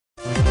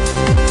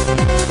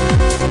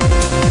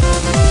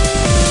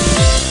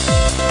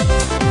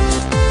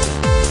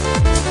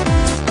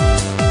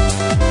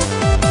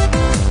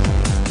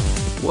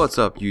What's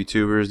up,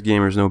 YouTubers?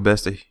 Gamers Know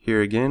Best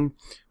here again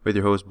with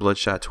your host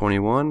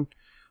Bloodshot21.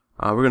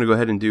 We're going to go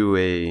ahead and do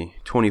a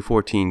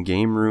 2014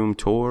 game room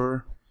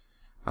tour.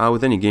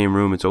 With any game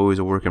room, it's always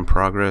a work in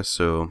progress,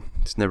 so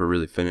it's never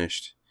really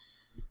finished.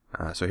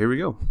 So here we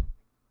go.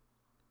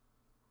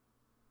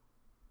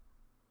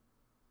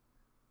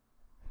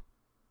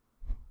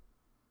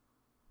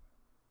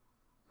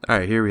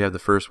 Alright, here we have the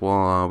first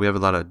wall. We have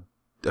a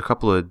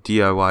couple of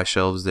DIY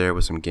shelves there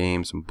with some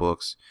games, some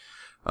books.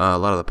 A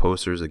lot of the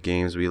posters of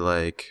games we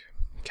like,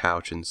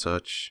 couch and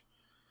such.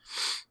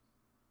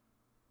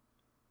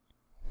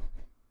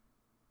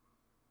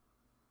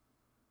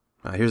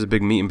 Here's the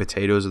big meat and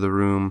potatoes of the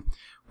room.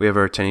 We have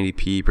our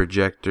 1080p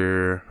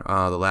projector,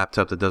 the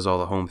laptop that does all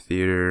the home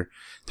theater,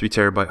 3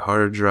 terabyte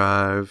hard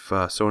drive,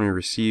 Sony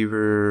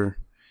receiver,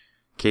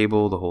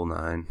 cable, the whole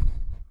nine.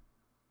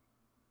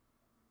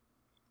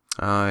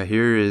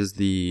 Here is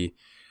the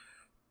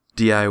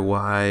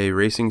DIY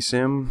racing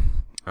sim.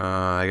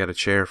 I got a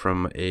chair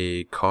from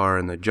a car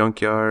in the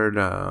junkyard,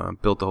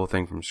 built the whole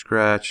thing from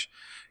scratch.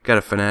 Got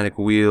a Fanatec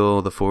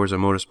wheel, the Forza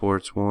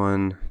Motorsports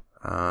one.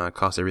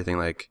 Cost everything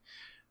like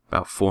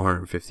about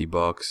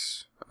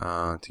 $450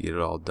 to get it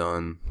all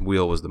done.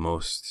 Wheel was the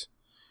most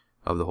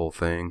of the whole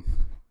thing.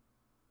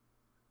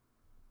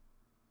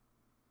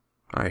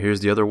 Alright,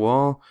 here's the other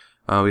wall.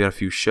 We got a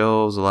few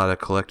shelves, a lot of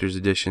collector's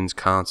editions,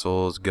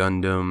 consoles,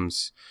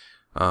 Gundams.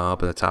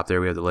 Up at the top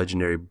there we have the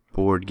Legendary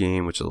board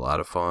game, which is a lot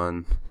of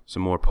fun.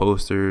 Some more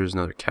posters,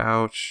 another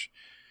couch.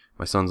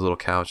 My son's little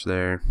couch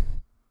there.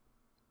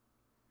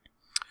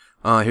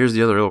 Here's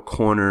the other little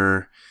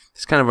corner.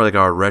 It's kind of like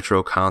our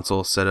retro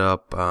console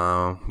setup.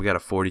 We got a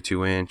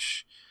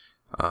 42-inch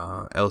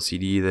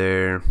LCD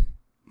there.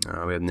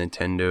 We have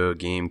Nintendo,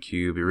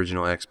 GameCube, the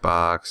original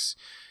Xbox,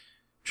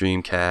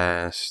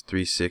 Dreamcast,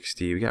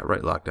 360. We got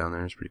Right Lock down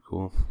there. It's pretty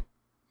cool.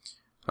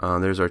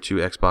 There's our 2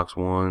 Xbox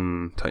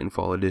One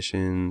Titanfall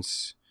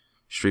editions.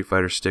 Street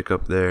Fighter stick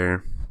up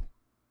there.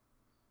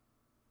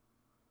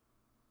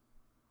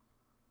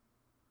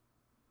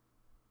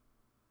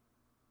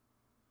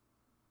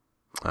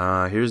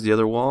 Here's the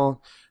other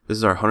wall. This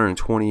is our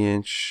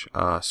 120-inch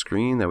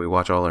screen that we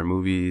watch all our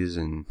movies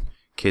and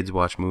kids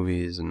watch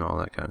movies and all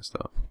that kind of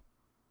stuff.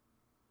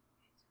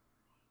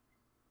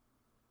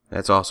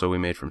 That's also we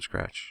made from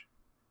scratch.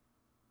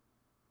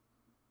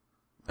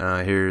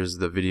 Here's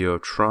the video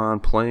of Tron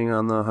playing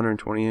on the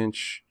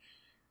 120-inch.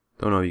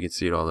 Don't know if you can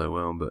see it all that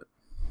well, but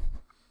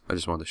I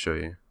just wanted to show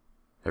you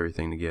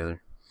everything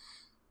together.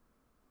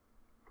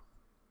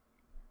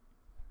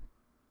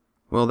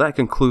 Well, that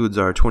concludes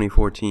our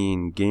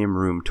 2014 game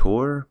room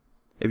tour.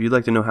 If you'd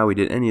like to know how we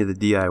did any of the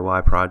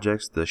DIY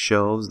projects, the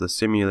shelves, the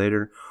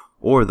simulator,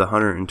 or the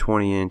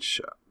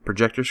 120-inch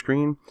projector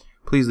screen,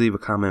 please leave a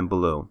comment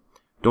below.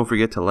 Don't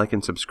forget to like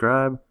and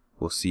subscribe.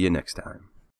 We'll see you next time.